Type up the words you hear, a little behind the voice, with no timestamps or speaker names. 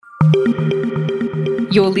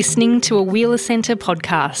You're listening to a Wheeler Centre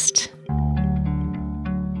podcast.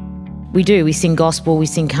 We do. We sing gospel, we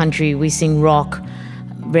sing country, we sing rock,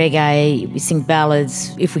 reggae, we sing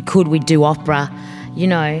ballads. If we could, we'd do opera. You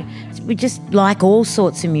know, we just like all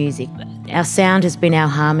sorts of music. Our sound has been our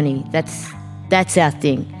harmony. That's our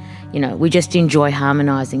thing. You know, we just enjoy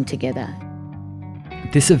harmonising together.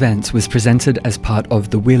 This event was presented as part of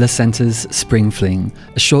the Wheeler Centre's Spring Fling,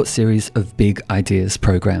 a short series of Big Ideas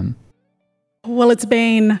program. Well, it's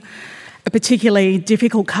been a particularly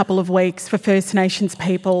difficult couple of weeks for First Nations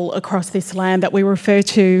people across this land that we refer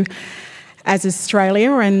to as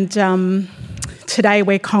Australia, and today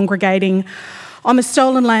we're congregating on the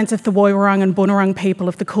stolen lands of the Woiwurrung and Boonwurrung people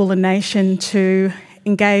of the Kulin Nation to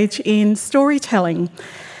engage in storytelling.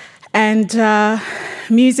 And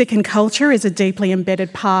music and culture is a deeply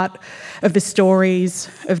embedded part of the stories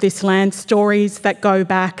of this land, stories that go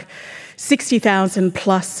back 60,000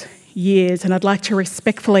 plus years. And I'd like to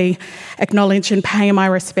respectfully acknowledge and pay my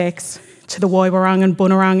respects to the Woiwurrung and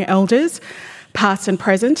Boonwurrung elders, past and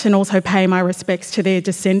present, and also pay my respects to their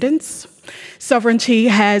descendants. Sovereignty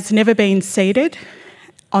has never been ceded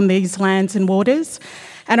on these lands and waters,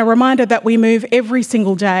 and a reminder that we move every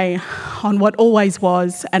single day on what always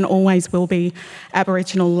was and always will be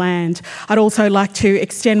Aboriginal land. I'd also like to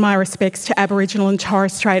extend my respects to Aboriginal and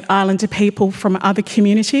Torres Strait Islander people from other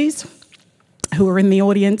communities who are in the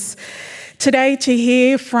audience today to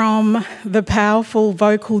hear from the powerful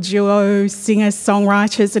vocal duo,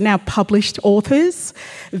 singer-songwriters and now published authors,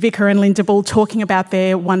 Vika and Linda Bull, talking about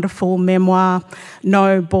their wonderful memoir,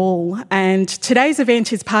 No Bull. And today's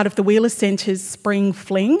event is part of the Wheeler Centre's Spring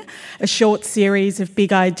Fling, a short series of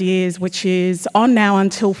big ideas which is on now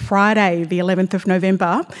until Friday, the 11th of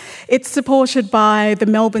November. It's supported by the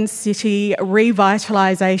Melbourne City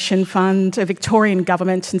Revitalisation Fund, a Victorian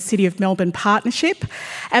Government and City of Melbourne partnership,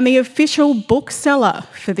 and the official bookseller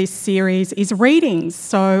for this series is Readings.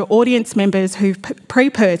 So audience members who've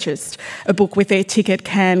pre-purchased a book with their ticket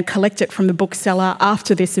can collect it from the bookseller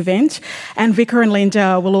after this event. And Vika and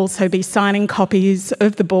Linda will also be signing copies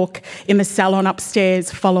of the book in the salon upstairs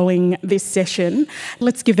following this session.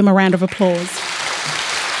 Let's give them a round of applause.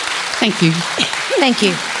 Thank you. Thank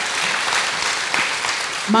you.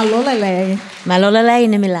 Malolele. Malolele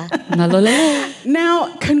Nimila. Malolele.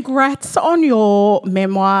 Now, congrats on your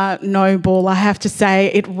memoir, No Bull. I have to say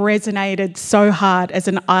it resonated so hard as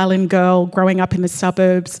an island girl growing up in the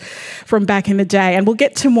suburbs from back in the day, and we'll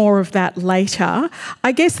get to more of that later.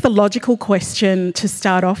 I guess the logical question to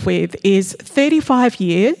start off with is 35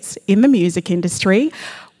 years in the music industry,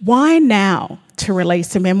 why now to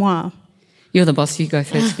release a memoir? You're the boss, you go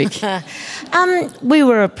first, Vic. We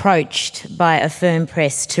were approached by a firm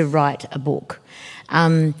press to write a book.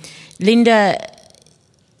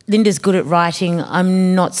 Linda's good at writing.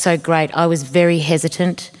 I'm not so great. I was very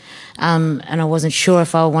hesitant, and I wasn't sure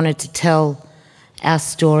if I wanted to tell our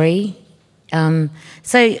story. So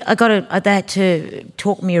they had to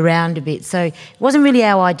talk me around a bit. So it wasn't really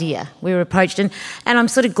our idea. We were approached, and I'm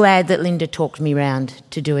sort of glad that Linda talked me around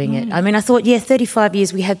to doing it. I mean, I thought, 35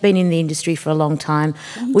 years, we have been in the industry for a long time.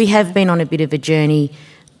 We have been on a bit of a journey.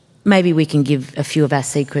 Maybe we can give a few of our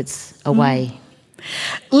secrets away.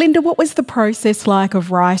 Linda, what was the process like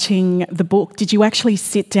of writing the book? Did you actually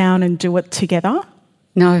sit down and do it together?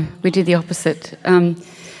 No, we did the opposite.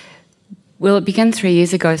 Well, it began 3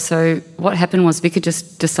 years ago, so what happened was Vika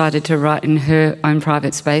just decided to write in her own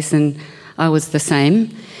private space, and I was the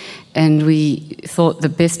same. And we thought the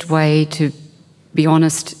best way to be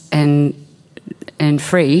honest and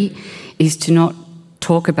free is to not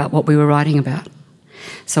talk about what we were writing about.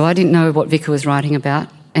 So I didn't know what Vika was writing about,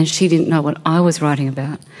 and she didn't know what I was writing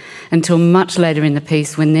about until much later in the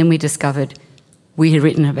piece, when then we discovered we had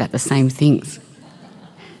written about the same things.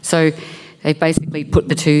 So they basically put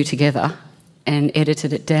the two together and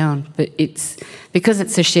edited it down. But because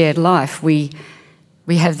it's a shared life, we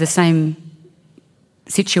have the same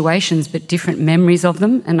situations but different memories of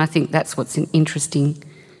them, and I think that's what's an interesting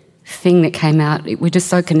thing that came out. We're just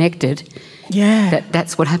so connected. Yeah.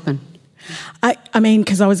 That's what happened. I mean,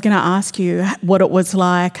 because I was going to ask you what it was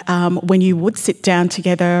like when you would sit down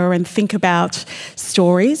together and think about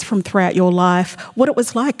stories from throughout your life, what it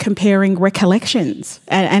was like comparing recollections.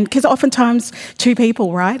 And because oftentimes two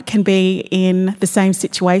people, right, can be in the same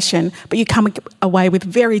situation, but you come away with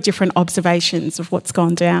very different observations of what's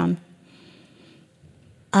gone down.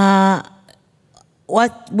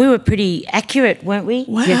 We were pretty accurate, weren't we?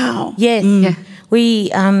 Wow. Yeah. Yeah.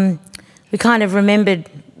 We kind of remembered.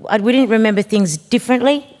 We didn't remember things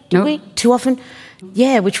differently, did we? Too often.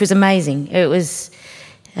 Yeah, which was amazing. It was,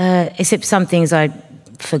 except some things I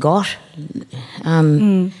forgot.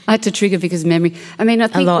 I had to trigger Vika's memory. I mean, I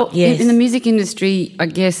think in the music industry, I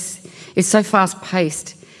guess, it's so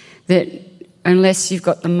fast-paced that unless you've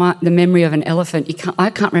got the memory of an elephant, I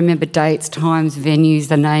can't remember dates, times, venues,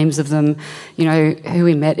 the names of them, who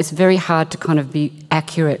we met. It's very hard to kind of be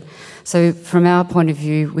accurate. So from our point of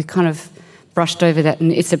view, we kind of brushed over that,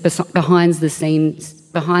 and it's a behind the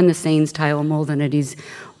scenes tale more than it is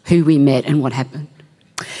who we met and what happened.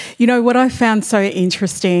 What I found so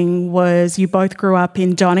interesting was you both grew up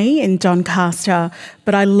in Doncaster,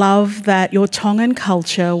 but I love that your Tongan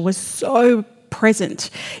culture was so present,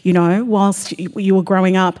 whilst you were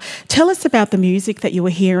growing up. Tell us about the music that you were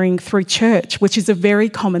hearing through church, which is a very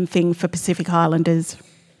common thing for Pacific Islanders.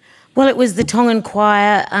 Well, it was the Tongan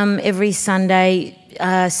choir every Sunday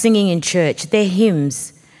singing in church. They're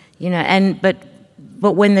hymns,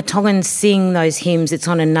 but when the Tongans sing those hymns, it's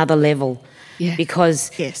on another level. Yeah.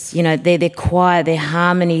 Because, yes. Their choir, their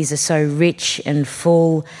harmonies are so rich and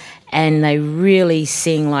full, and they really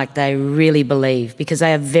sing like they really believe, because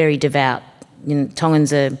they are very devout.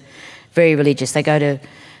 Tongans are very religious. They go to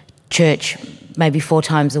church maybe 4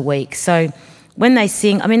 times a week. So when they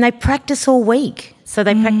sing, they practice all week. So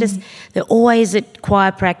they practice, they're always at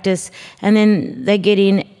choir practice, and then they get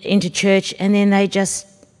into church, and then they just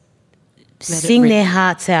sing their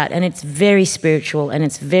hearts out, and it's very spiritual, and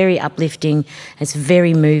it's very uplifting, it's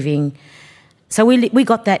very moving. So we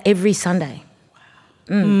got that every Sunday.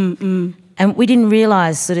 And we didn't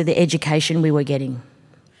realise sort of the education we were getting.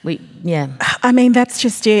 That's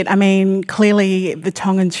just it. Clearly the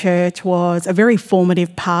Tongan church was a very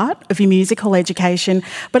formative part of your musical education,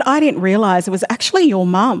 but I didn't realise it was actually your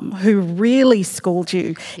mum who really schooled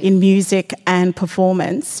you in music and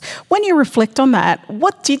performance. When you reflect on that,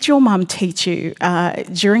 what did your mum teach you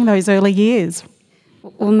during those early years?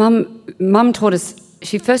 Well, mum taught us,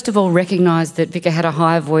 she first of all recognised that Vika had a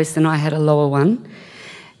higher voice than I had a lower one.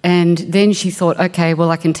 And then she thought, okay, well,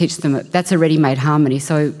 I can teach them. That's a ready-made harmony.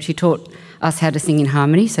 So she taught us how to sing in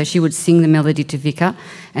harmony. So she would sing the melody to Vika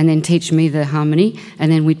and then teach me the harmony,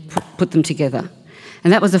 and then we'd put them together.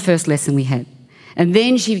 And that was the first lesson we had. And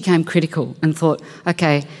then she became critical and thought,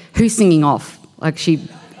 okay, who's singing off? Like she'd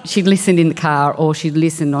listened in the car, or she'd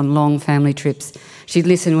listened on long family trips. She'd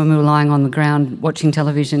listen when we were lying on the ground watching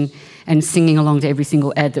television and singing along to every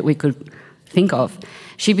single ad that we could think of.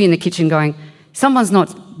 She'd be in the kitchen going, Someone's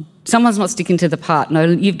not sticking to the part. No,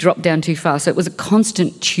 you've dropped down too far. So it was a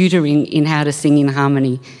constant tutoring in how to sing in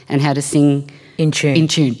harmony and how to sing in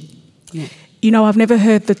tune. Yeah. I've never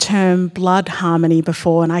heard the term blood harmony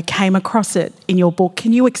before, and I came across it in your book.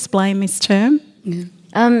 Can you explain this term? Yeah.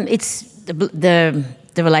 It's the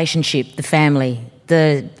relationship, the family,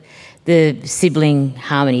 the sibling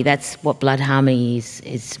harmony. That's what blood harmony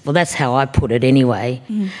is. Well, that's how I put it anyway.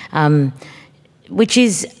 Which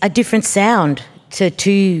is a different sound to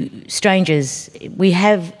two strangers. We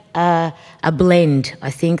have a blend,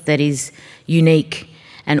 I think, that is unique,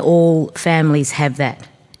 and all families have that.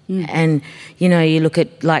 And, you look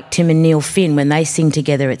at like Tim and Neil Finn, when they sing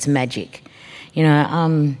together, it's magic.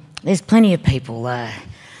 There's plenty of people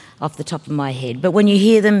off the top of my head. But when you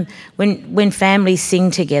hear them, when families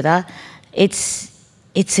sing together, it's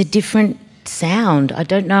a different sound. I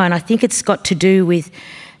don't know, and I think it's got to do with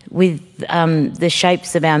the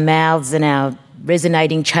shapes of our mouths and our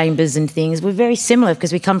resonating chambers and things. We're very similar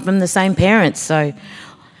because we come from the same parents, so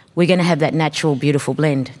we're going to have that natural, beautiful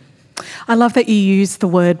blend. I love that you use the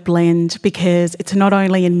word blend, because it's not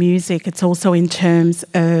only in music, it's also in terms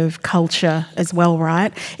of culture as well,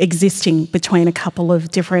 right? Existing between a couple of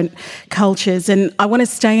different cultures. And I want to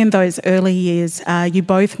stay in those early years. You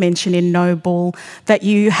both mentioned in Noble that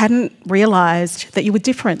you hadn't realised that you were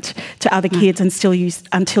different to other kids until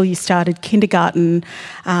you started kindergarten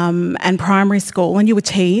and primary school, and you were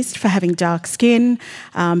teased for having dark skin,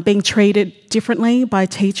 being treated differently by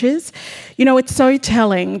teachers. It's so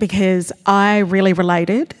telling, because I really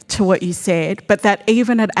related to what you said, but that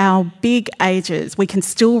even at our big ages, we can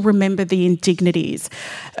still remember the indignities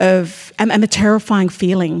of and the terrifying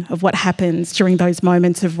feeling of what happens during those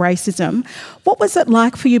moments of racism. What was it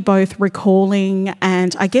like for you both recalling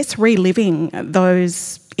and, I guess, reliving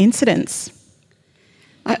those incidents?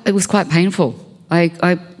 It was quite painful.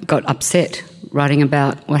 I got upset writing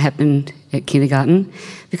about what happened at kindergarten,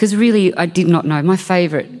 because really I did not know. My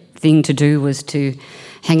favourite thing to do was to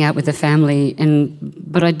hang out with the family,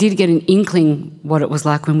 but I did get an inkling what it was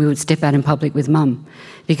like when we would step out in public with Mum,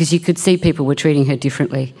 because you could see people were treating her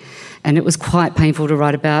differently, and it was quite painful to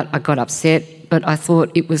write about. I got upset, but I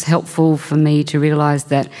thought it was helpful for me to realise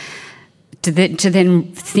that to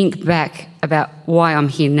then think back about why I'm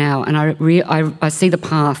here now, and I see the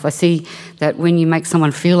path. I see that when you make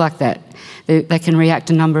someone feel like that, they can react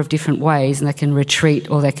a number of different ways, and they can retreat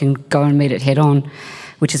or they can go and meet it head on,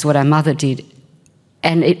 which is what our mother did.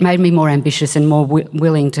 And it made me more ambitious and more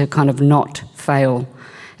willing to kind of not fail.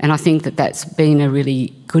 And I think that that's been a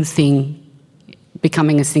really good thing,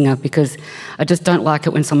 becoming a singer, because I just don't like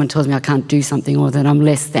it when someone tells me I can't do something or that I'm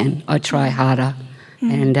less than. I try harder.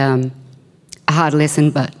 And a hard lesson,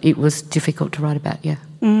 but it was difficult to write about, yeah.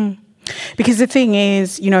 Because the thing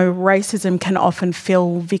is, racism can often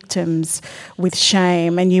fill victims with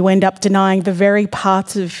shame, and you end up denying the very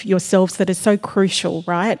parts of yourselves that are so crucial,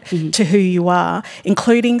 right, to who you are,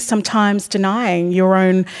 including sometimes denying your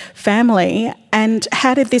own family. And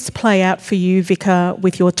how did this play out for you, Vika,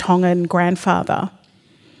 with your Tongan grandfather?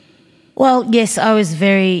 Well, yes, I was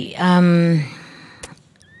very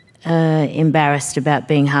embarrassed about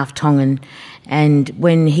being half Tongan, and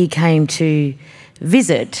when he came to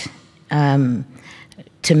visit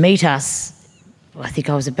to meet us, I think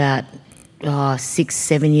I was about 6,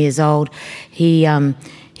 7 years old. He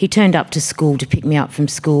turned up to school to pick me up from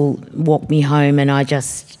school, walked me home, and I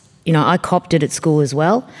just, I copped it at school as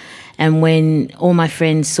well. And when all my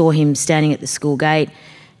friends saw him standing at the school gate,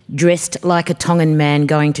 dressed like a Tongan man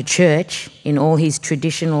going to church in all his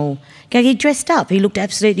traditional... He dressed up. He looked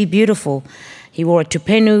absolutely beautiful. He wore a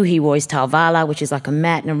tupenu, he wore his tauvala, which is like a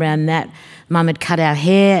mat, and around that, Mum had cut our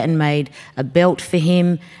hair and made a belt for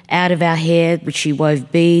him out of our hair, which she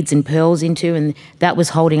wove beads and pearls into, and that was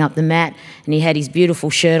holding up the mat, and he had his beautiful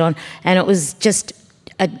shirt on, and it was just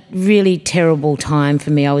a really terrible time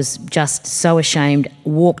for me. I was just so ashamed,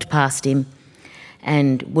 walked past him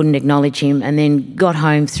and wouldn't acknowledge him, and then got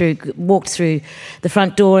home, walked through the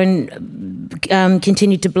front door and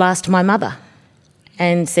continued to blast my mother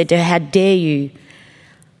and said to her, how dare you,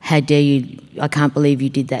 I can't believe you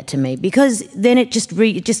did that to me. Because then it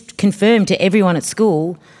just confirmed to everyone at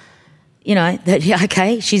school, that,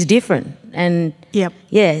 okay, she's different. And,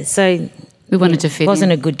 so we wanted to fit in. It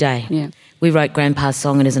wasn't a good day. Yeah. We wrote Grandpa's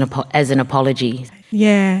song as an apology.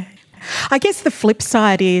 Yeah. I guess the flip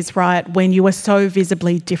side is, right, when you are so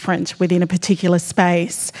visibly different within a particular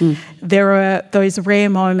space, there are those rare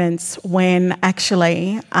moments when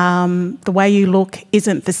actually the way you look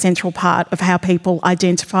isn't the central part of how people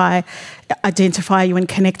identify you and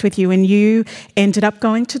connect with you. And you ended up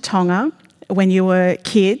going to Tonga when you were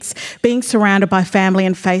kids, being surrounded by family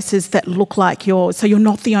and faces that look like yours. So you're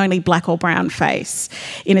not the only black or brown face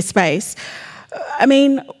in a space. I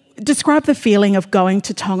mean, describe the feeling of going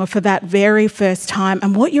to Tonga for that very first time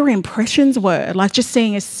and what your impressions were, like just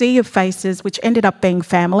seeing a sea of faces, which ended up being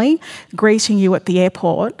family, greeting you at the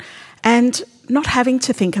airport, and not having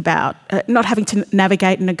to think about, not having to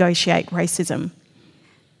navigate and negotiate racism.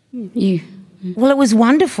 Well, it was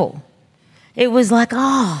wonderful. It was like,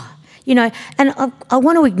 and I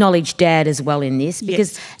want to acknowledge Dad as well in this,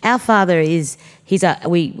 because our father he's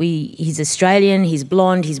Australian, he's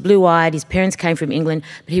blonde, he's blue-eyed, his parents came from England,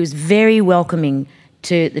 but he was very welcoming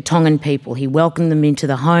to the Tongan people. He welcomed them into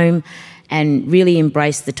the home and really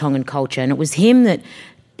embraced the Tongan culture. And it was him that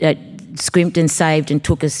scrimped and saved and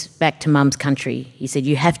took us back to Mum's country. He said,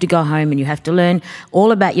 you have to go home and you have to learn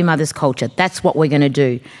all about your mother's culture. That's what we're going to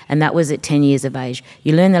do. And that was at 10 years of age.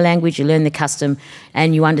 You learn the language, you learn the custom,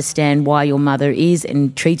 and you understand why your mother is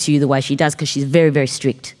and treats you the way she does, because she's very, very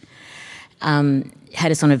strict.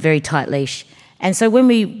 Had us on a very tight leash. And so when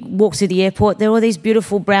we walked through the airport, there were these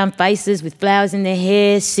beautiful brown faces with flowers in their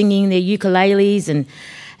hair, singing their ukuleles,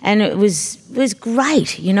 and it was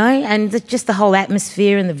great, and just the whole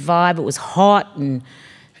atmosphere and the vibe. It was hot, and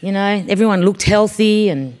everyone looked healthy,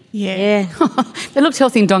 and they looked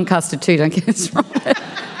healthy in Doncaster too, don't get us wrong.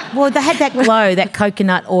 Well, they had that glow, that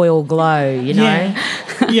coconut oil glow,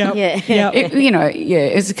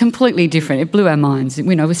 It's completely different. It blew our minds.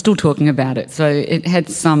 We're still talking about it, so it had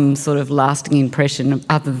some sort of lasting impression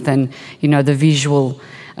other than the visual.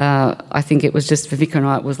 I think it was just for Vika and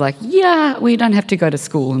I, it was like, we don't have to go to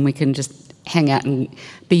school and we can just hang out and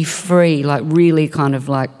be free, like really kind of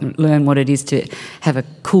like learn what it is to have a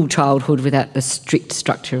cool childhood without the strict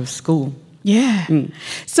structure of school. Yeah.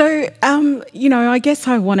 So, I guess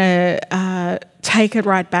I want to take it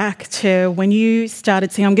right back to when you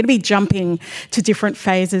started singing. I'm going to be jumping to different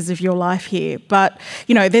phases of your life here, but,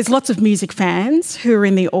 there's lots of music fans who are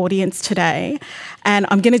in the audience today, and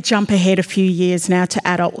I'm going to jump ahead a few years now to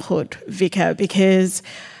adulthood, Vika, because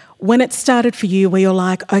when it started for you where you're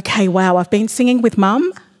like, okay, wow, I've been singing with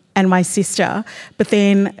Mum, and my sister. But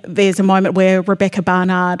then there's a moment where Rebecca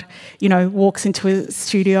Barnard, walks into a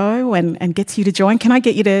studio and gets you to join. Can I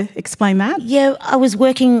get you to explain that? Yeah, I was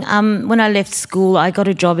working, when I left school, I got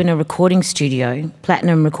a job in a recording studio,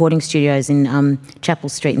 Platinum Recording Studios in Chapel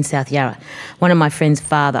Street in South Yarra. One of my friend's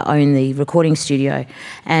father owned the recording studio,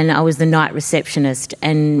 and I was the night receptionist.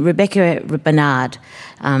 And Rebecca Barnard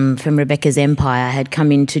from Rebecca's Empire had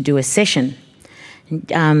come in to do a session.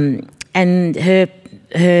 And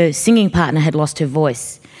her singing partner had lost her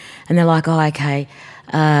voice. And they're like, oh, okay.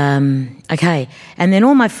 Okay. And then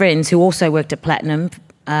all my friends who also worked at Platinum,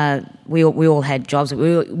 we all had jobs.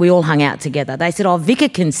 We all hung out together. They said, oh,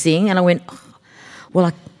 Vika can sing. And I went, oh,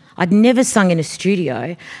 well, I'd never sung in a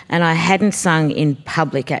studio, and I hadn't sung in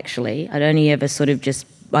public, actually. I'd only ever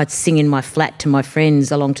I'd sing in my flat to my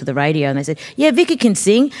friends along to the radio. And they said, yeah, Vika can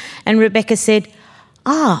sing. And Rebecca said,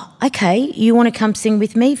 okay, you want to come sing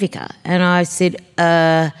with me, Vika? And I said,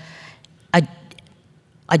 I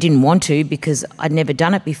didn't want to because I'd never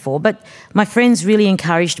done it before, but my friends really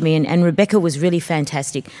encouraged me, and Rebecca was really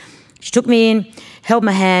fantastic. She took me in, held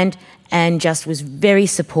my hand, and just was very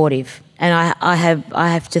supportive. And I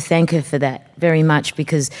have to thank her for that very much,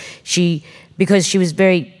 because she was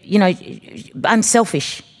very,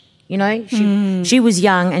 unselfish. She was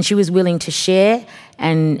young, and she was willing to share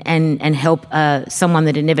and help someone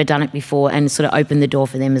that had never done it before, and sort of open the door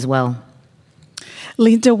for them as well.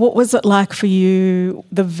 Linda, what was it like for you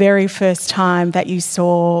the very first time that you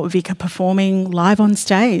saw Vika performing live on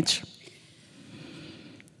stage?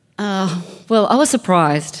 Well, I was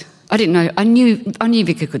surprised. I didn't know. I knew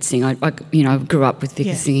Vika could sing. I grew up with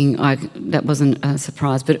Vika singing. That wasn't a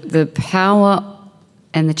surprise. But the power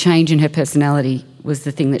and the change in her personality was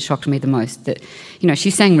the thing that shocked me the most. That, she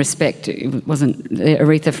sang Respect. It wasn't the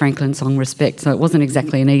Aretha Franklin song Respect, so it wasn't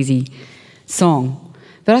exactly an easy song.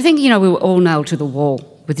 But I think, we were all nailed to the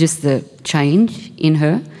wall with just the change in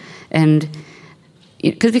her. And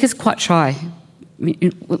because Vika's quite shy,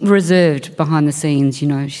 reserved behind the scenes,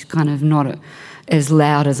 she's kind of not as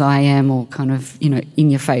loud as I am, or kind of,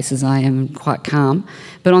 in your face as I am, quite calm.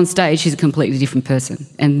 But on stage, she's a completely different person.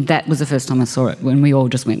 And that was the first time I saw it, when we all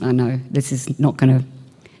just went, I know, she's not going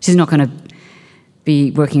to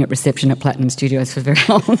be working at reception at Platinum Studios for very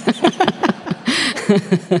long.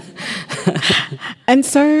 And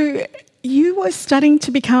so you were studying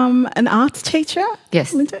to become an arts teacher?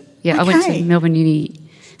 Yes. Linda? Yeah, okay. I went to Melbourne Uni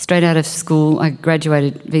straight out of school. I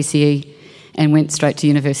graduated VCE and went straight to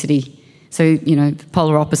university. So,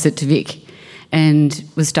 polar opposite to Vic, and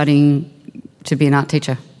was studying to be an art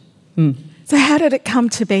teacher. So how did it come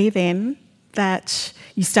to be then that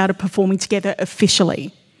you started performing together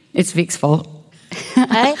officially? It's Vic's fault.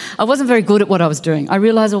 I wasn't very good at what I was doing. I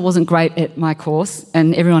realised I wasn't great at my course,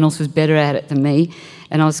 and everyone else was better at it than me.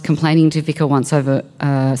 And I was complaining to Vika once over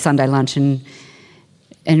Sunday lunch, and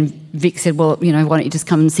Vic said, well, why don't you just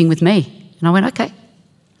come and sing with me? And I went, okay.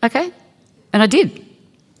 And I did.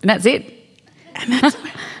 And that's it.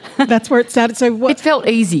 And that's where it started. So what? It felt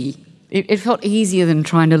easy. It felt easier than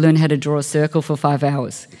trying to learn how to draw a circle for 5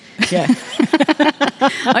 hours. Yeah.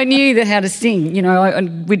 I knew how to sing.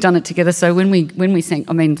 We'd done it together. So when we sang,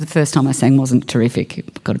 the first time I sang wasn't terrific.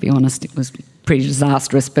 I've got to be honest, it was pretty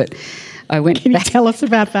disastrous. But I went. Can you tell us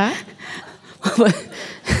about that?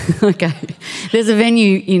 Okay. There's a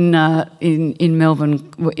venue in Melbourne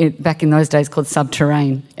back in those days called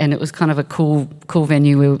Subterrane, and it was kind of a cool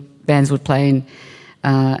venue where bands would play. And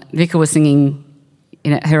Vika was singing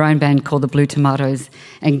in her own band called the Blue Tomatoes,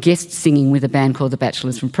 and guest singing with a band called the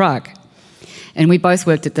Bachelors from Prague. And we both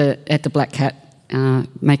worked at the Black Cat,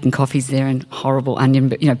 making coffees there, and horrible onion,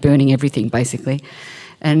 burning everything basically.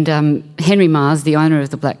 And Henry Mars, the owner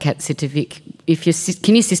of the Black Cat, said to Vic,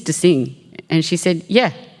 "Can your sister sing?" And she said,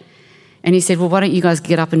 "Yeah." And he said, "Well, why don't you guys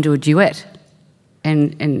get up and do a duet,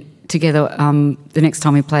 and together the next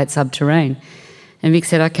time we play at Subterrane?" And Vic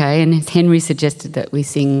said, "Okay." And Henry suggested that we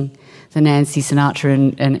sing the Nancy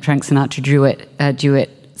Sinatra and Frank Sinatra duet,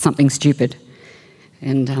 Something Stupid.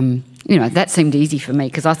 And, that seemed easy for me,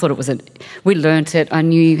 because I thought we learnt it. I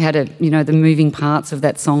knew how to, the moving parts of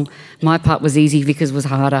that song. My part was easy, Vika's was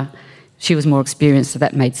harder. She was more experienced, so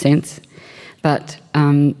that made sense. But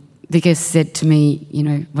Vika said to me,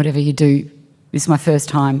 whatever you do, this is my first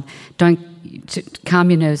time, calm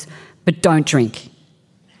your nerves, but don't drink.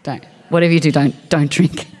 Don't. Whatever you do, don't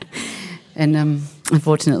drink. And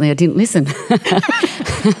unfortunately, I didn't listen.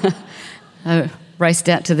 I raced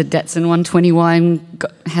out to the Datsun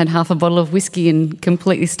 120Y, had half a bottle of whiskey, and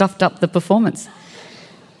completely stuffed up the performance.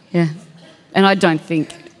 Yeah, and I don't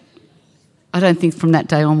think from that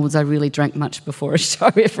day onwards I really drank much before a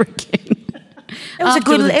show ever again. It was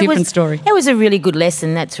After was a different story. It was a really good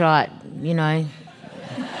lesson. That's right. You know.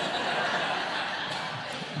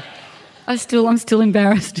 I'm still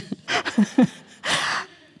embarrassed.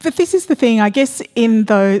 But this is the thing, I guess,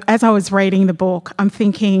 as I was reading the book, I'm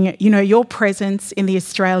thinking, you know, your presence in the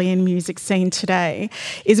Australian music scene today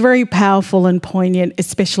is very powerful and poignant,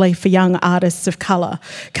 especially for young artists of colour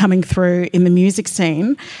coming through in the music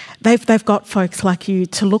scene. They've got folks like you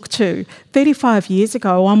to look to. 35 years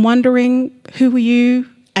ago, I'm wondering, who were you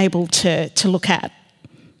able to look at?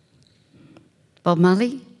 Bob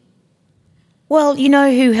Marley? Well, you know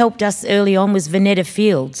who helped us early on was Vanetta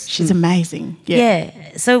Fields. She's amazing.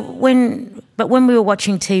 Yeah. So when we were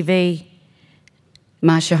watching TV...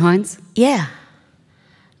 Marsha Hines? Yeah.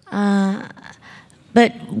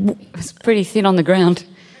 But... It's pretty thin on the ground.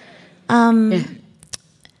 But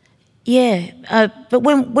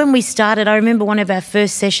when we started, I remember one of our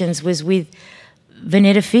first sessions was with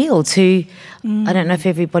Vanetta Fields, who... I don't know if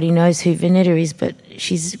everybody knows who Vanetta is, but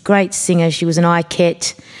she's a great singer. She was an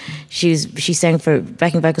Ikette. She sang for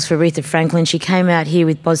backing vocals for Aretha Franklin. She came out here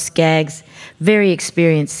with Boz Scaggs, very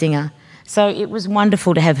experienced singer. So it was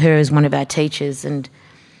wonderful to have her as one of our teachers, and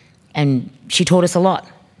she taught us a lot.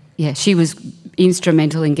 Yeah, she was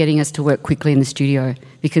instrumental in getting us to work quickly in the studio,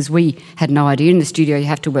 because we had no idea. In the studio you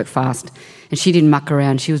have to work fast, and she didn't muck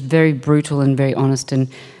around. She was very brutal and very honest and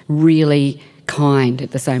really kind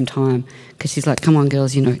at the same time, because she's like, come on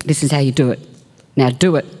girls, you know, this is how you do it, now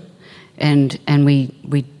do it. And we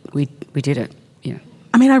did it. Yeah,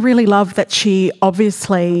 I mean, I really love that she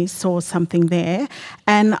obviously saw something there,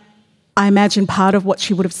 and I imagine part of what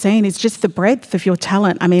she would have seen is just the breadth of your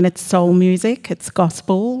talent. I mean, it's soul music, it's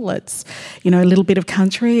gospel, it's, you know, a little bit of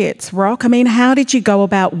country, it's rock. I mean, how did you go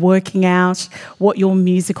about working out what your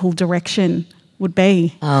musical direction would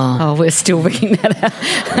be? Oh, we're still working that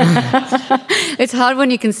out. It's hard when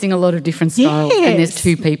you can sing a lot of different styles and there's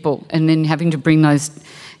two people, and then having to bring those,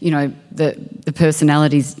 you know, the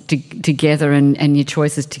personalities together and your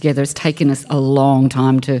choices together. It's taken us a long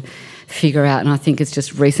time to figure out, and I think it's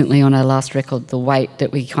just recently on our last record, The Wait,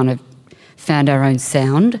 that we kind of found our own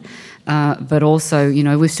sound. But also, you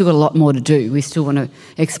know, we've still got a lot more to do. We still want to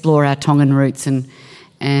explore our Tongan roots and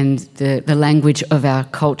the language of our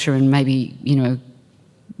culture, and maybe, you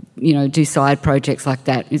know, do side projects like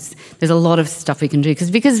that. There's a lot of stuff we can do, because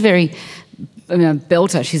Vika's very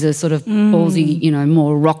belter. She's a sort of ballsy, you know,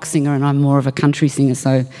 more rock singer, and I'm more of a country singer,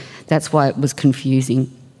 so that's why it was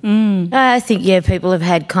confusing. I think, yeah, people have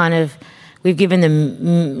had we've given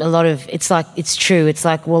them a lot of, it's true. It's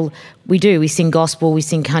like, well, we sing gospel, we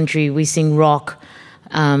sing country, we sing rock,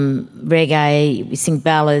 reggae, we sing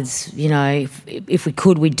ballads, you know, if we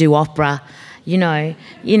could, we'd do opera, you know,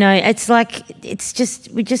 it's like,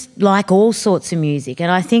 we just like all sorts of music. And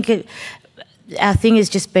I think our thing has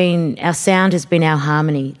just been, our sound has been our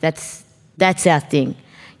harmony. That's our thing.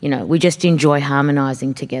 You know, we just enjoy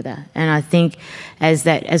harmonising together. And I think as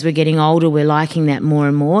we're getting older, we're liking that more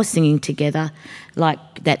and more, singing together,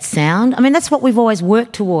 like that sound. I mean, that's what we've always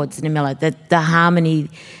worked towards, Namela, the harmony,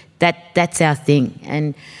 that's our thing.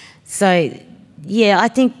 And so, yeah, I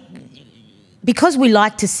think because we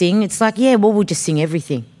like to sing, it's like, yeah, well, we'll just sing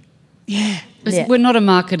everything. Yeah. We're not a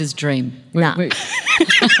marketer's dream. No.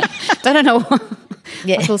 I don't know.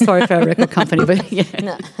 Yeah. I feel sorry for our record company, but yeah.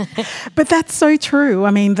 No. But that's so true.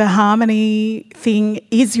 I mean, the harmony thing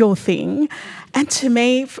is your thing. And to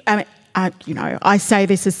me, I say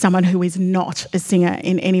this as someone who is not a singer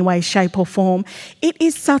in any way, shape or form. It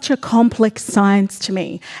is such a complex science to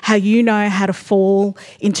me, how you know how to fall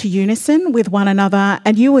into unison with one another.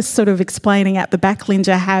 And you were sort of explaining at the back,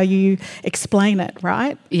 Linda, how you explain it,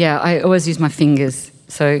 right? Yeah, I always use my fingers.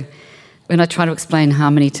 So when I try to explain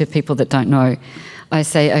harmony to people that don't know, I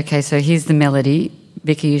say, okay, so here's the melody.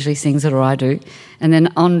 Vika usually sings it, or I do. And then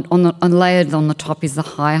layered on the top is the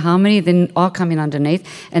high harmony. Then I'll come in underneath.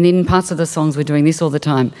 And in parts of the songs, we're doing this all the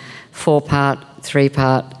time. 4-part,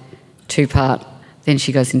 3-part, 2-part. Then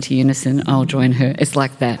she goes into unison. I'll join her. It's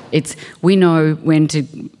like that. We know when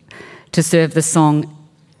to serve the song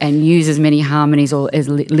and use as many harmonies or as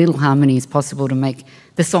little harmony as possible to make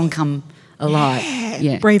the song come alive.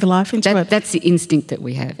 Yeah. Breathe life into it. That's the instinct that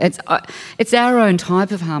we have. It's our own type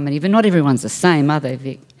of harmony, but not everyone's the same, are they,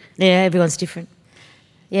 Vic? Yeah, everyone's different.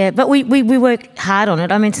 Yeah, but we work hard on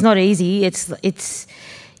it. I mean, it's not easy. It's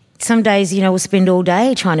some days, you know, we'll spend all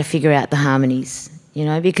day trying to figure out the harmonies, you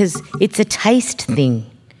know, because it's a taste thing.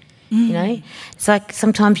 You know, it's like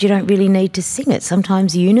sometimes you don't really need to sing it.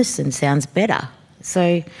 Sometimes unison sounds better.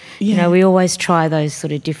 So, you know, we always try those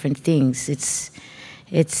sort of different things.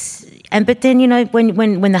 But then, you know,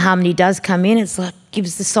 when the harmony does come in, it's like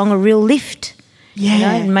gives the song a real lift.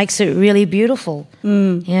 Yeah. It makes it really beautiful.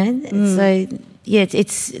 So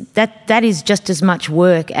it's that is just as much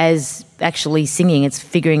work as actually singing. It's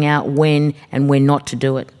figuring out when and when not to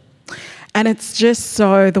do it. And it's just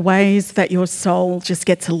so the ways that your soul just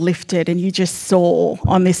gets lifted and you just soar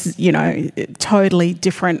on this, totally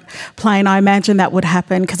different plane. I imagine that would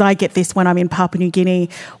happen because I get this when I'm in Papua New Guinea,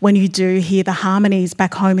 when you do hear the harmonies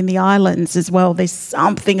back home in the islands as well. There's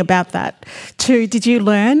something about that too. Did you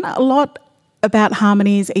learn a lot about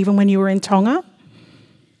harmonies even when you were in Tonga?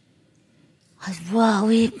 Well,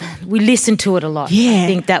 we listened to it a lot. Yeah. I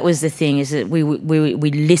think that was the thing, is that we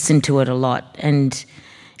listened to it a lot.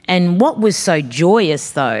 And what was so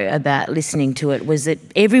joyous, though, about listening to it was that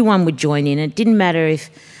everyone would join in. It didn't matter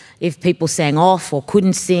if people sang off or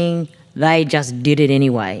couldn't sing; they just did it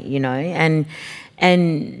anyway,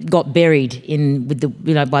 and got buried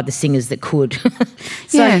by the singers that could.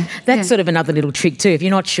 So that's sort of another little trick too. If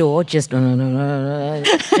you're not sure, just and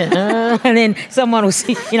then someone will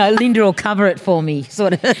sing, Linda will cover it for me,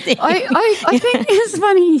 sort of thing. I think it's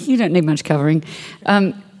funny. You don't need much covering.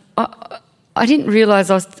 I didn't realise,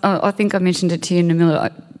 I think I mentioned it to you in a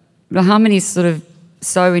minute, the harmony's sort of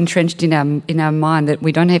so entrenched in our mind that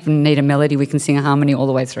we don't even need a melody, we can sing a harmony all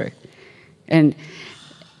the way through. And,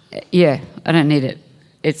 I don't need it.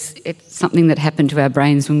 It's something that happened to our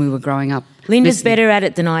brains when we were growing up. Linda's better at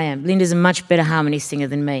it than I am. Linda's a much better harmony singer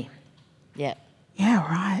than me. Yeah. Yeah,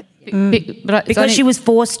 right. Because she was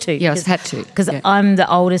forced to. Yes, had to. Because I'm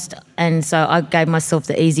the oldest, and so I gave myself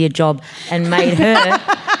the easier job and made her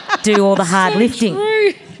do all the hard lifting.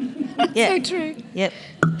 True. Yeah. So true. Yep.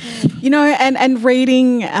 And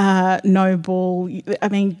reading Noble, I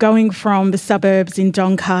mean, going from the suburbs in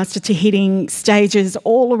Doncaster to hitting stages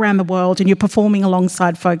all around the world, and you're performing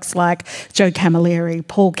alongside folks like Joe Camilleri,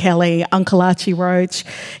 Paul Kelly, Uncle Archie Roach,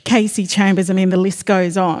 Casey Chambers, I mean, the list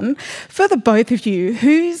goes on. For the both of you,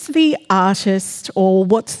 who's the artist or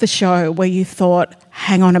what's the show where you thought,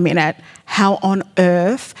 hang on a minute, how on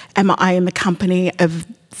earth am I in the company of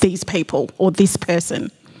these people or this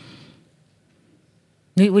person?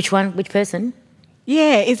 Which one? Which person?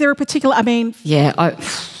 Yeah, is there a particular, Yeah,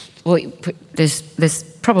 there's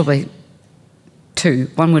probably two.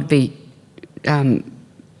 One would be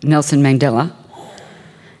Nelson Mandela,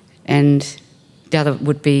 and the other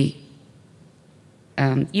would be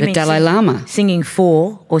the Dalai Lama. Singing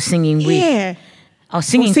for or singing with? Yeah.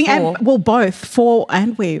 Singing for. Both, for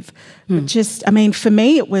and with. But just, for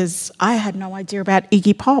me it was, I had no idea about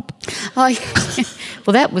Iggy Pop. Well,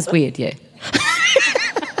 that was weird, yeah.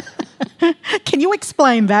 Can you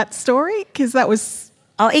explain that story? Because that was...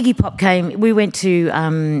 Iggy Pop came, we went to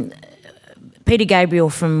Peter Gabriel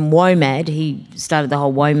from WOMAD. He started the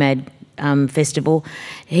whole WOMAD festival.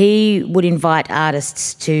 He would invite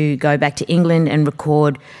artists to go back to England and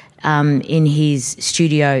record in his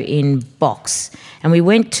studio in Box. And we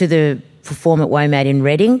went to perform at WOMAD in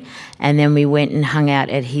Reading, and then we went and hung out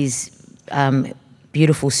at his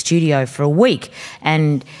beautiful studio for a week.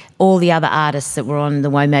 And all the other artists that were on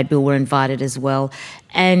the WOMAD bill were invited as well.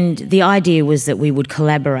 And the idea was that we would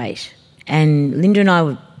collaborate. And Linda and I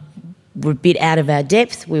were a bit out of our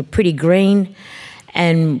depth. We were pretty green,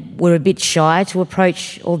 and we're a bit shy to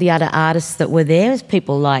approach all the other artists that were there. There's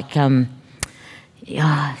people like... can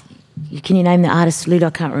you name the artists, Lud?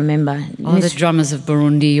 I can't remember. The drummers of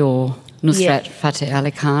Burundi or Nusrat Fateh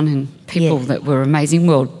Ali Khan, and people that were amazing,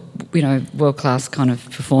 world-class kind of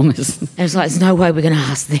performers. And it's like, there's no way we're going to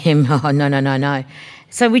ask them. Oh, no.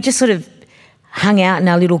 So we just sort of hung out in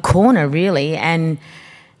our little corner, really, and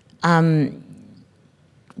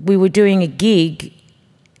we were doing a gig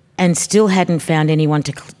and still hadn't found anyone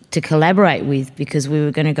to collaborate with, because we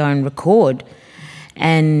were going to go and record.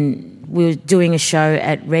 And we were doing a show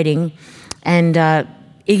at Reading, and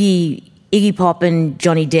Iggy Pop and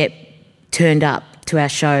Johnny Depp turned up to our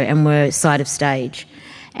show and were side of stage.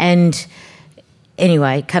 And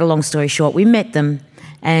anyway, cut a long story short, we met them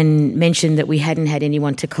and mentioned that we hadn't had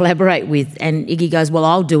anyone to collaborate with, and Iggy goes, well,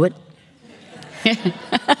 I'll do it.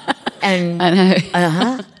 And I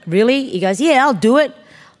know. Really? He goes, yeah, I'll do it.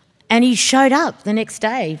 And he showed up the next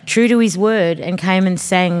day, true to his word, and came and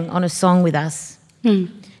sang on a song with us.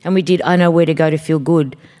 And we did I Know Where to Go to Feel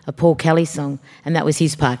Good, a Paul Kelly song, and that was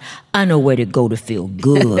his part. I know where to go to feel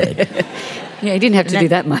good. Yeah, he didn't have to do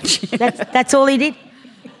that much. That's all he did.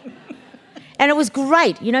 And it was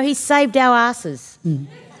great. He saved our asses.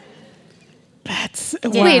 That's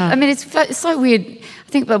weird. I mean, it's so weird. I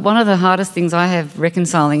think that one of the hardest things I have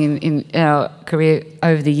reconciling in our career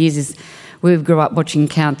over the years is we grew up watching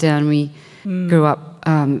Countdown. We grew up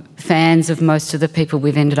fans of most of the people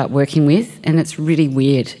we've ended up working with, and it's really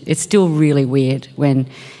weird. It's still really weird when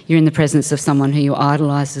you're in the presence of someone who you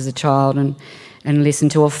idolised as a child and listen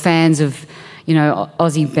to, or fans of, you know,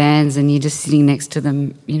 Aussie bands, and you're just sitting next to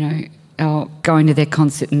them, you know, or going to their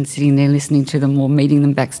concert and sitting there listening to them or meeting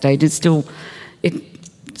them backstage. It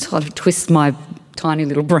sort of twists my tiny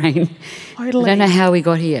little brain. Totally. I don't know how we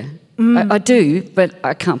got here. I do, but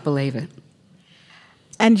I can't believe it.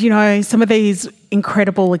 And, you know, some of these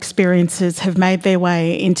incredible experiences have made their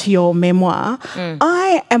way into your memoir.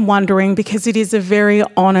 I am wondering, because it is a very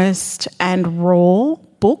honest and raw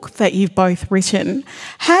book that you've both written,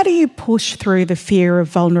 how do you push through the fear of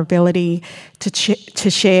vulnerability to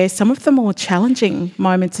share some of the more challenging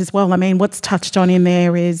moments as well? I mean, what's touched on in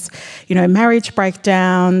there is, you know, marriage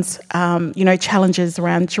breakdowns, you know, challenges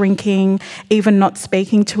around drinking, even not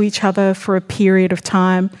speaking to each other for a period of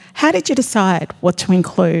time. How did you decide what to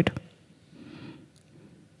include?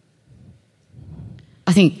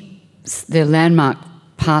 I think the landmark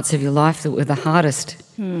parts of your life that were the hardest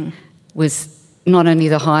was not only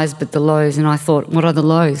the highs but the lows, and I thought, what are the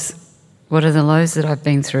lows? What are the lows that I've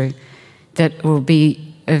been through that will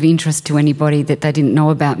be of interest to anybody that they didn't know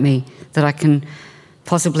about me, that I can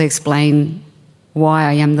possibly explain why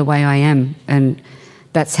I am the way I am? And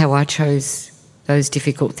that's how I chose those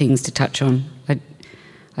difficult things to touch on.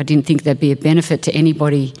 I didn't think there'd be a benefit to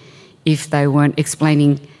anybody if they weren't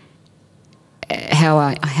explaining how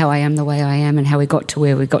I am the way I am and how we got to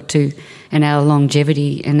where we got to, and our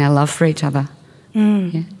longevity and our love for each other.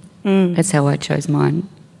 That's how I chose mine.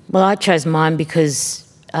 Well, I chose mine because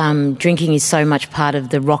drinking is so much part of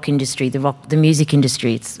the rock industry, the music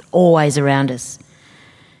industry. It's always around us.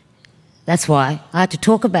 That's why I had to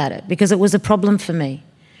talk about it, because it was a problem for me.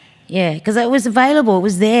 Yeah, because it was available. It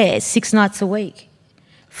was there 6 nights a week,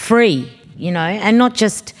 free, you know, and not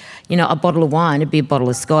just, you know, a bottle of wine. It'd be a bottle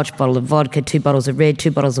of scotch, bottle of vodka, 2 bottles of red,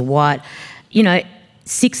 2 bottles of white, you know,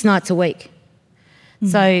 6 nights a week.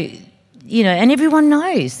 So, you know, and everyone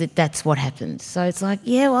knows that that's what happens. So it's like,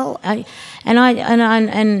 yeah, well, and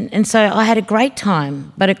so I had a great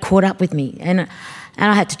time, but it caught up with me, and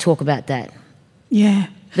I had to talk about that. Yeah.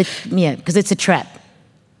 But yeah, because it's a trap.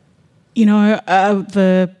 You know,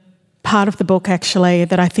 the part of the book actually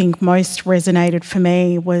that I think most resonated for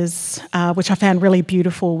me was, which I found really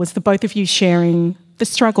beautiful, was the both of you sharing the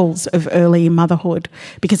struggles of early motherhood,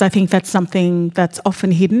 because I think that's something that's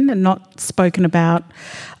often hidden and not spoken about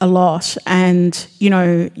a lot. And, you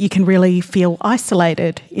know, you can really feel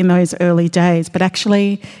isolated in those early days, but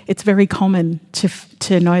actually it's very common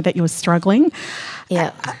to know that you're struggling.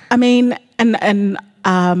 Yeah. I mean, and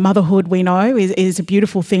motherhood, we know, is a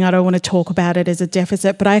beautiful thing. I don't want to talk about it as a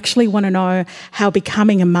deficit, but I actually want to know how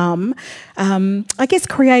becoming a mum, I guess,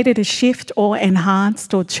 created a shift or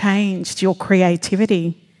enhanced or changed your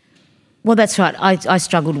creativity. Well, that's right. I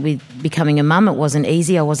struggled with becoming a mum. It wasn't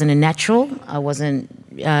easy. I wasn't a natural. I wasn't,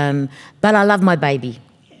 but I love my baby,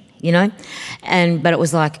 you know, but it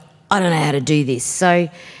was like, I don't know how to do this. So,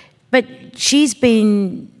 but she's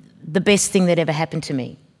been the best thing that ever happened to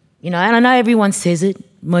me. You know, and I know everyone says it,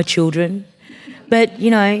 my children, but,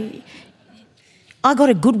 you know, I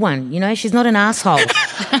got a good one, you know, she's not an asshole.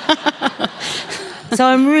 So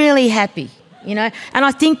I'm really happy, you know, and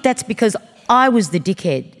I think that's because I was the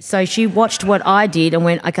dickhead. So she watched what I did and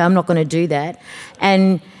went, okay, I'm not going to do that.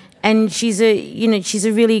 And she's she's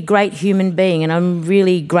a really great human being, and I'm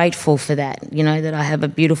really grateful for that, you know, that I have a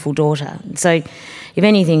beautiful daughter. So if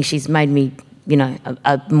anything, she's made me, you know,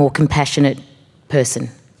 a more compassionate person.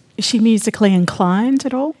 Is she musically inclined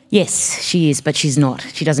at all? Yes, she is, but she's not.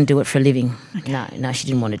 She doesn't do it for a living. Okay. No, she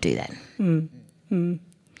didn't want to do that.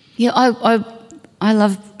 Yeah, I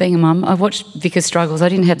love being a mum. I watched Vika's struggles. I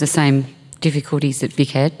didn't have the same difficulties that Vic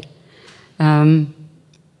had. And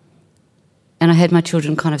I had my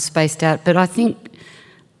children kind of spaced out. But I think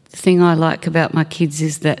the thing I like about my kids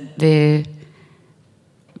is that they've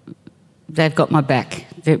got my back.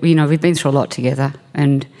 You know, we've been through a lot together,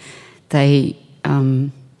 and they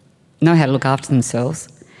know how to look after themselves.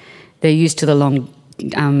 They're used to the long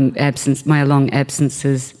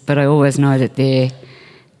absences, but I always know that they're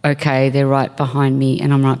okay, they're right behind me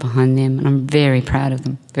and I'm right behind them, and I'm very proud of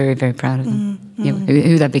them, very, very proud of them,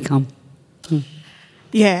 who they've become.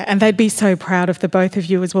 Yeah, and they'd be so proud of the both of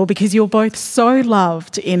you as well, because you're both so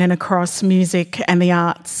loved in and across music and the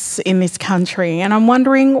arts in this country. And I'm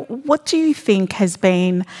wondering, what do you think has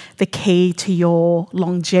been the key to your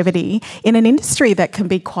longevity in an industry that can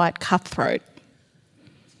be quite cutthroat?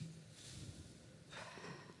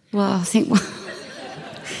 Well,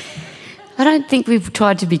 I don't think we've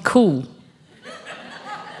tried to be cool.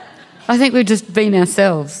 I think we've just been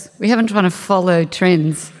ourselves. We haven't tried to follow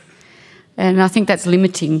trends. And I think that's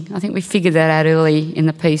limiting. I think we figured that out early in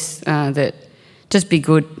the piece, that just be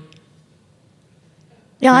good.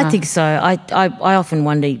 Yeah, I think so. I often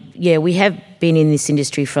wonder, we have been in this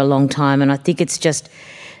industry for a long time, and I think it's just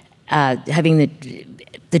having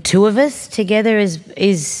the two of us together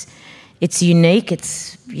is it's unique.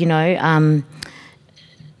 It's,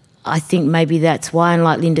 I think maybe that's why, and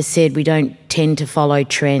like Linda said, we don't tend to follow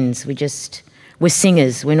trends. We're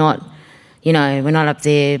singers. We're not up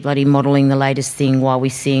there bloody modelling the latest thing while we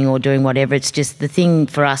sing or doing whatever. It's just the thing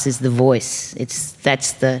for us is the voice.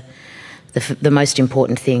 That's the most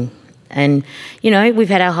important thing. And, we've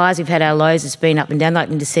had our highs, we've had our lows. It's been up and down. Like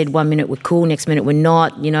Linda said, 1 minute we're cool, next minute we're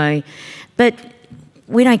not, But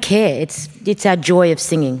we don't care. It's our joy of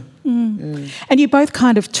singing. And you both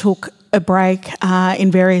kind of took a break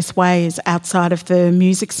in various ways outside of the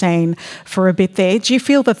music scene for a bit there. Do you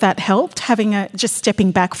feel that helped, just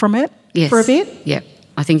stepping back from it for a bit? Yeah.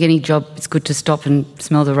 I think any job, it's good to stop and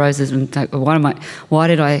smell the roses and think, what am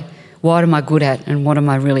I good at and what am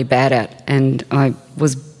I really bad at? And I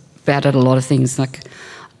was bad at a lot of things. Like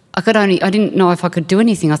I didn't know if I could do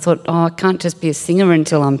anything. I thought, I can't just be a singer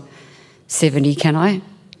until I'm 70, can I?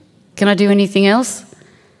 Can I do anything else?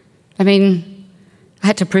 I mean, I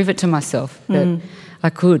had to prove it to myself that I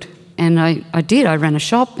could. And I did. I ran a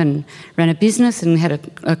shop and ran a business and had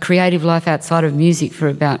a creative life outside of music for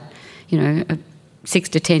about, 6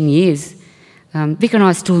 to 10 years. Vika and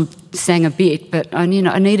I still sang a bit, but I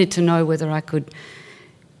needed to know whether I could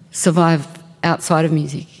survive outside of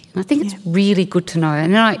music. And I think it's really good to know.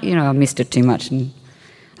 And then I missed it too much, and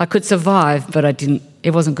I could survive, but I didn't.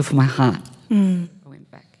 It wasn't good for my heart. I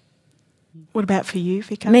went back. What about for you,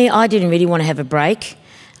 Vika? Me, I didn't really want to have a break,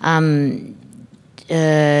 but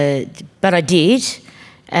I did,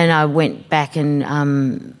 and I went back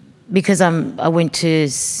and. Because I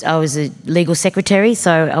was a legal secretary, so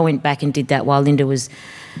I went back and did that while Linda was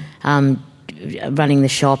running the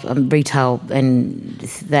shop, retail, and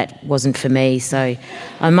that wasn't for me. So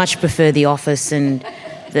I much prefer the office and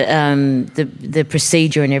the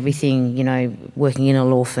procedure and everything, working in a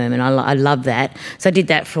law firm, and I love that. So I did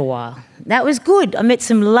that for a while. That was good. I met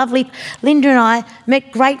some Linda and I met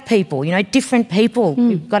great people, different people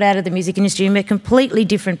who got out of the music industry and met completely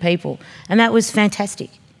different people, and that was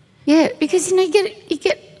fantastic. Yeah, because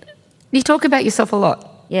you talk about yourself a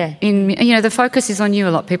lot. Yeah. The focus is on you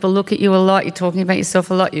a lot. People look at you a lot. You're talking about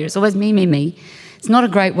yourself a lot. It's always me, me, me. It's not a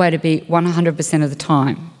great way to be 100% of the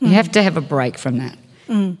time. You have to have a break from that.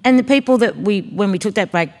 And the people that when we took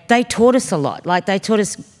that break, they taught us a lot. Like they taught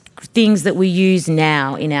us things that we use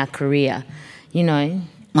now in our career.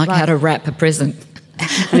 Like how to wrap a present.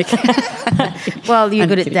 Well, you're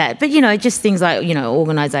good at that, but just things like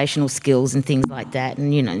organisational skills and things like that,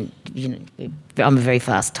 and I'm a very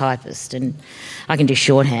fast typist, and I can do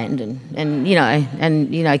shorthand,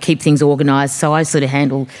 and keep things organised. So I sort of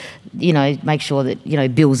handle, make sure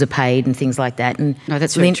that bills are paid and things like that. And no,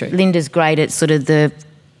 that's really true. Linda's great at sort of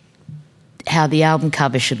how the album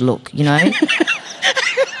cover should look.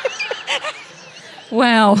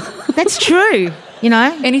 Wow, that's true.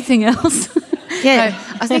 Anything else? Yeah,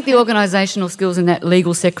 I think the organisational skills and that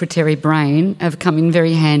legal secretary brain have come in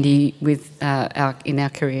very handy with in our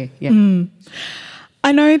career. Yeah.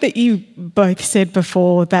 I know that you both said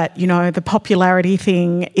before that, the popularity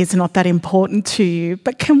thing is not that important to you,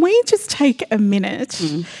 but can we just take a minute?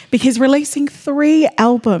 Because releasing 3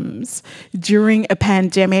 albums during a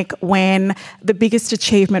pandemic when the biggest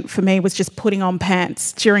achievement for me was just putting on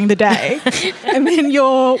pants during the day and then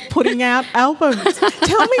you're putting out albums.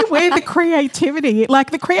 Tell me where the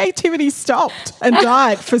creativity stopped and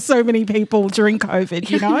died for so many people during COVID,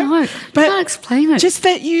 No, but can't explain it. Just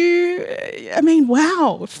that wow,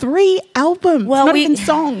 3 albums, not even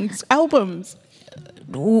songs, albums.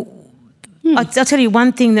 I'll tell you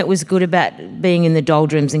one thing that was good about being in the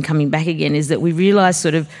doldrums and coming back again is that we realised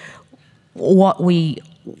sort of what we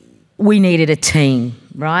needed a team,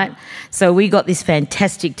 right? So we got this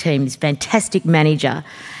fantastic team, this fantastic manager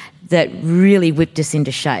that really whipped us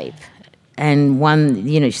into shape. And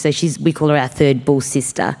so we call her our third bull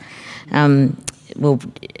sister.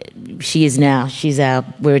 She is now.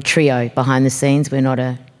 We're a trio behind the scenes. We're not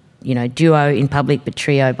a, duo in public, but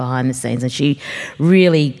trio behind the scenes. And she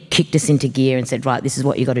really kicked us into gear and said, right, this is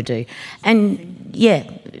what you got to do. And yeah,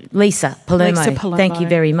 Lisa Palermo. Thank you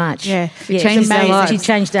very much. Yeah, she changed our lives. She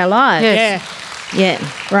changed our lives. Yes.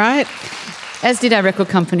 Yeah. Right. As did our record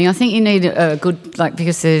company. I think you need a good,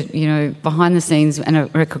 because behind the scenes and a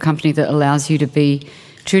record company that allows you to be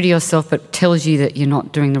true to yourself, but tells you that you're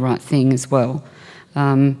not doing the right thing as well.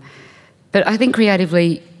 But I think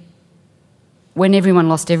creatively, when everyone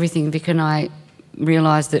lost everything, Vika and I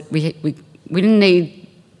realised that we didn't need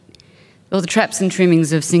all the traps and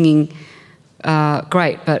trimmings of singing.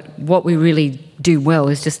 Great, but what we really do well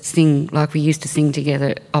is just sing like we used to sing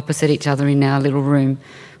together opposite each other in our little room.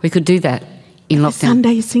 We could do that in lockdown.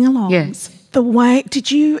 Sunday sing-alongs. Yes.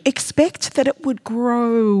 Did you expect that it would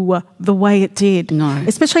grow the way it did? No.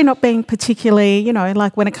 Especially not being particularly,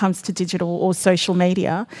 like when it comes to digital or social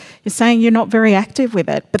media. You're saying you're not very active with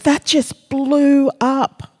it, but that just blew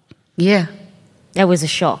up. Yeah. That was a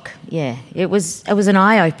shock, yeah. It was an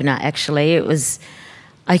eye-opener, actually. It was,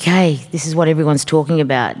 okay, this is what everyone's talking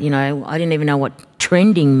about, I didn't even know what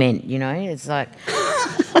trending meant, It's like,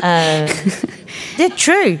 they're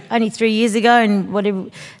true, only 3 years ago and whatever,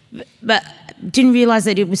 but didn't realise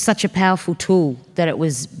that it was such a powerful tool, that it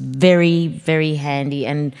was very, very handy.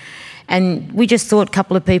 And we just thought a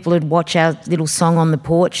couple of people would watch our little song on the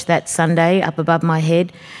porch that Sunday up above my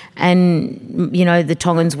head, and, the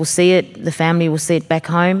Tongans will see it, the family will see it back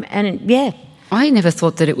home, and I never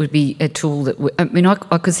thought that it would be a tool that...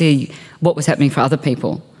 I could see what was happening for other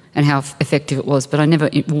people and how effective it was, but I never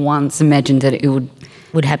once imagined that it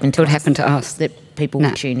would happen to us. That people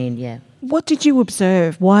would tune in, yeah. What did you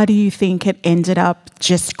observe? Why do you think it ended up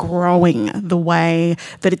just growing the way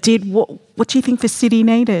that it did? What do you think the city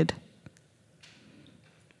needed?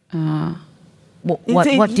 What do you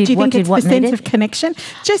think it's the sense of connection?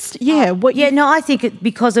 I think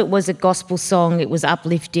because it was a gospel song, it was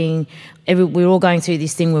uplifting. We were all going through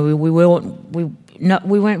this thing where we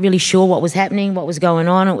weren't really sure what was happening, what was going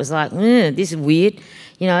on. It was like, this is weird,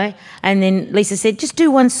 And then Lisa said, just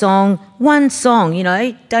do one song,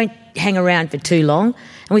 don't hang around for too long.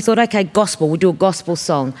 And we thought, okay, gospel, we'll do a gospel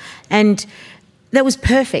song. And that was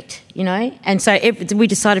perfect, And so we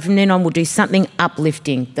decided from then on we'll do something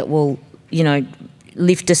uplifting that will,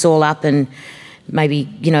 lift us all up and maybe,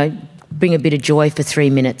 bring a bit of joy for 3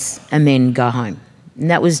 minutes and then go home. And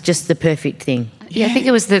that was just the perfect thing. Yeah, I think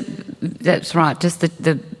it was that's right, just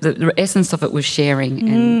the essence of it was sharing,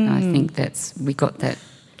 and I think we got that.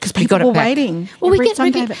 Because people were waiting. Well,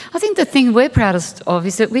 I think the thing we're proudest of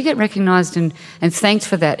is that we get recognised and thanked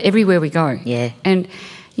for that everywhere we go. Yeah. And,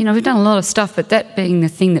 we've done a lot of stuff, but that being the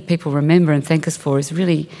thing that people remember and thank us for is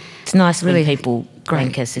really... It's nice when people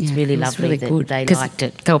thank us. It's really lovely really that good, they liked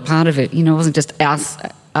it. They were part of it. It wasn't just us.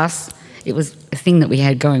 It was a thing that we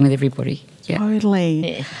had going with everybody. Yeah.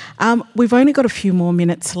 Totally. Yeah. We've only got a few more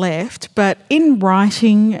minutes left, but in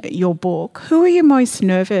writing your book, who are you most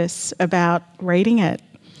nervous about reading it?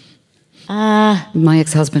 My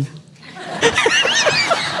ex-husband.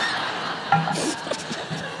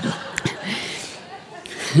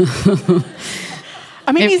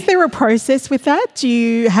 I mean, is there a process with that? Do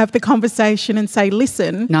you have the conversation and say,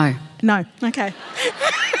 listen? No. No, okay.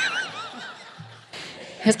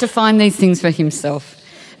 Has to find these things for himself.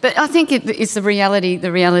 But I think it's the reality.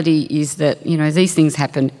 The reality is that, these things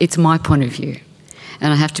happen. It's my point of view.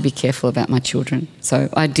 And I have to be careful about my children. So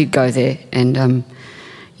I did go there and,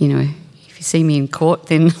 if you see me in court,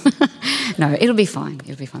 then... No, it'll be fine.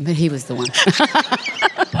 It'll be fine. But he was the one.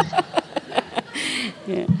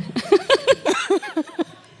 Yeah.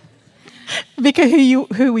 Vika,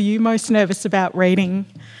 who were you most nervous about reading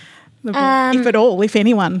the book, if at all, if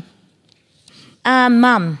anyone?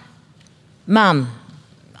 Mum.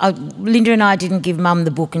 Linda and I didn't give Mum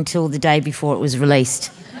the book until the day before it was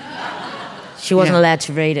released. She wasn't allowed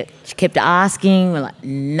to read it. She kept asking. We're like,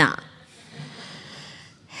 nah.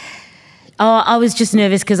 I was just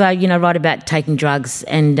nervous because I, write about taking drugs,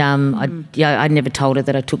 and I never told her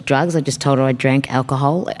that I took drugs. I just told her I drank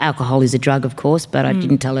alcohol. Alcohol is a drug, of course, but I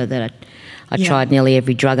didn't tell her that I tried nearly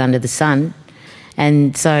every drug under the sun.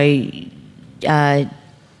 And so I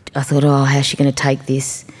thought, how's she going to take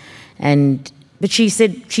this? But she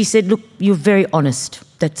said, look, you're very honest.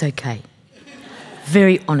 That's okay.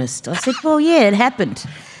 Very honest. I said, well, yeah, it happened.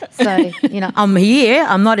 So, I'm here.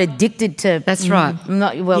 I'm not addicted to... That's right. I'm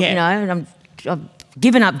not, I've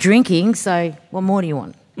given up drinking, so what more do you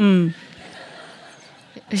want?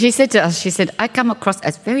 She said to us, I come across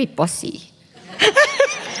as very bossy.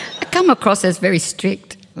 I come across as very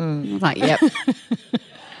strict. I was like, yep.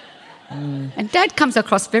 And Dad comes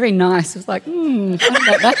across very nice. I was like, I don't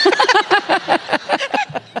know that.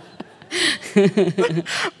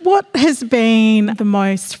 What has been the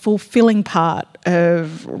most fulfilling part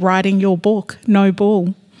of writing your book, No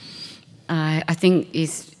Bull? I think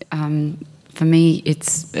for me,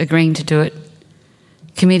 it's agreeing to do it,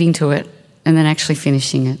 committing to it, and then actually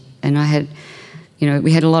finishing it. And I had,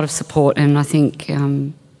 we had a lot of support, and I think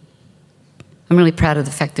I'm really proud of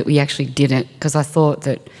the fact that we actually did it, because I thought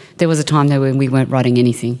that there was a time there when we weren't writing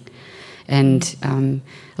anything. And a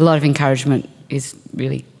lot of encouragement is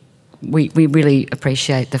really, we really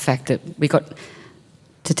appreciate the fact that we got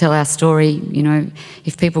to tell our story. You know,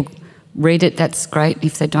 if people read it, that's great.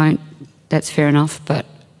 If they don't, that's fair enough. But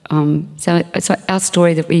so it's our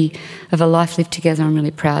story that we of a life lived together. I'm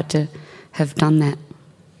really proud to have done that.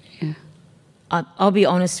 Yeah. I'll be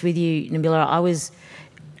honest with you, Nabila.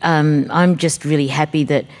 I'm just really happy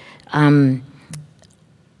that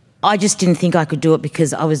I just didn't think I could do it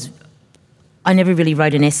because I never really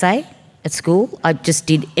wrote an essay at school. I just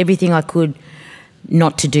did everything I could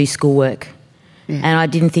not to do schoolwork. Yeah. And I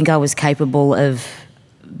didn't think I was capable of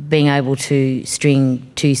being able to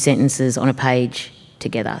string 2 sentences on a page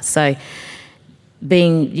together. So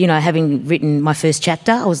having written my first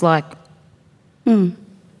chapter, I was like,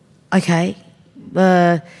 okay,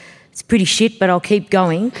 it's pretty shit, but I'll keep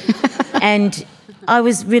going. And I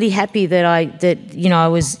was really happy that I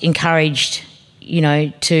was encouraged,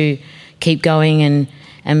 to keep going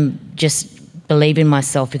and just believe in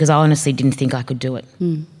myself, because I honestly didn't think I could do it.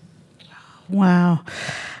 Wow.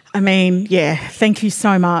 I mean, yeah, thank you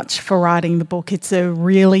so much for writing the book. It's a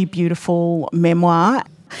really beautiful memoir.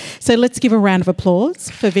 So let's give a round of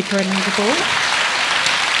applause for Vika and Linda Bull.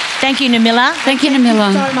 Thank you, Namila. Thank you,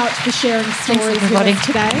 Namila. Thank you so much for sharing stories with us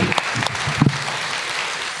today.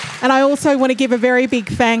 And I also want to give a very big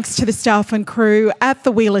thanks to the staff and crew at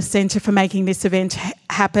the Wheeler Centre for making this event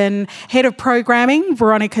happen. Head of Programming,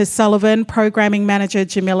 Veronica Sullivan, Programming Manager,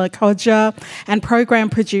 Jamila Kodja, and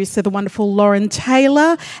Program Producer, the wonderful Lauren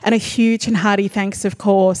Taylor. And a huge and hearty thanks, of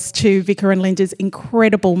course, to Vika and Linda's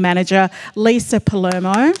incredible manager, Lisa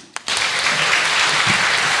Palermo.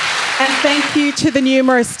 And thank you to the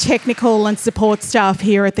numerous technical and support staff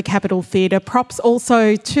here at the Capitol Theatre. Props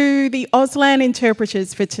also to the Auslan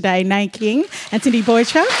interpreters for today, Nay King and Cindy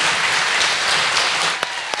Boycha.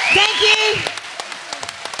 Thank you.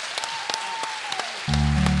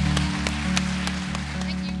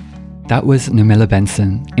 That was Namila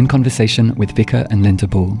Benson in conversation with Vika and Linda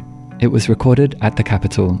Bull. It was recorded at the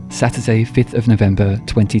Capitol, Saturday, 5th of November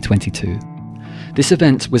 2022. This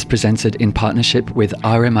event was presented in partnership with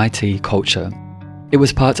RMIT Culture. It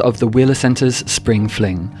was part of the Wheeler Centre's Spring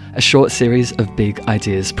Fling, a short series of Big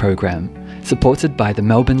Ideas programme, supported by the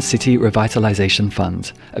Melbourne City Revitalisation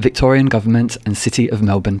Fund, a Victorian Government and City of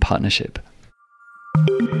Melbourne partnership.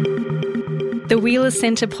 The Wheeler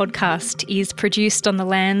Centre podcast is produced on the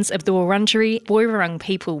lands of the Wurundjeri Woiwurrung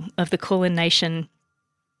people of the Kulin Nation.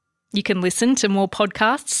 You can listen to more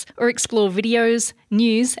podcasts or explore videos,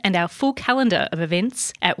 news and our full calendar of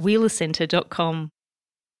events at wheelercentre.com.